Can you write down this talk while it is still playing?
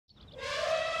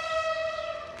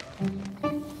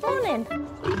Morning.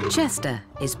 Chester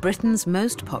is Britain's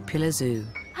most popular zoo.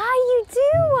 Hi, you do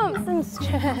want some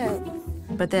strokes.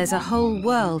 But there's a whole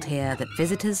world here that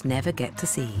visitors never get to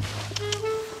see.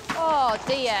 Oh,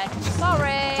 dear.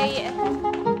 Sorry.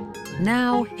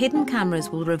 Now, hidden cameras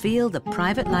will reveal the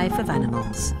private life of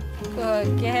animals.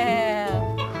 Good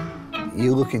girl.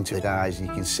 You look into their eyes and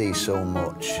you can see so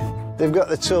much. They've got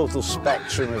the total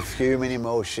spectrum of human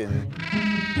emotion.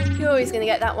 You're always going to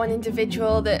get that one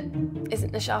individual that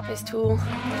isn't the sharpest tool.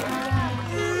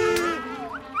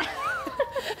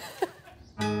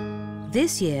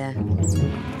 This year,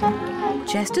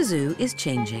 Chester Zoo is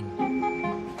changing.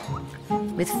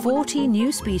 With 40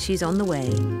 new species on the way.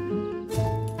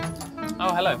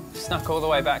 Oh, hello. Snuck all the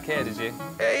way back here, did you?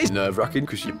 It's nerve-wracking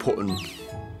because you're putting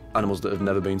animals that have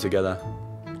never been together.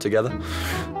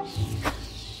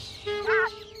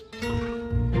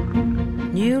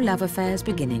 New love affairs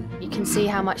beginning. You can see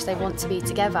how much they want to be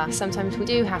together. Sometimes we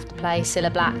do have to play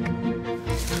Cilla Black.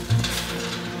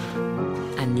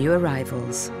 And new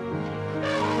arrivals.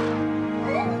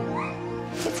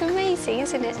 It's amazing,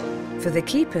 isn't it? For the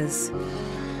keepers,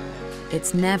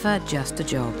 it's never just a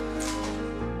job.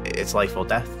 It's life or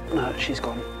death. No, she's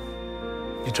gone.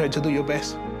 You tried to do your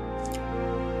best.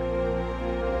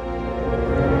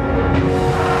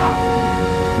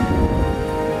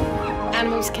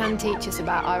 Animals can teach us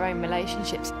about our own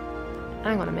relationships.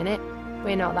 Hang on a minute,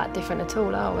 we're not that different at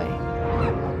all, are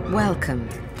we? Welcome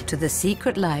to the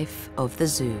secret life of the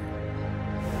zoo.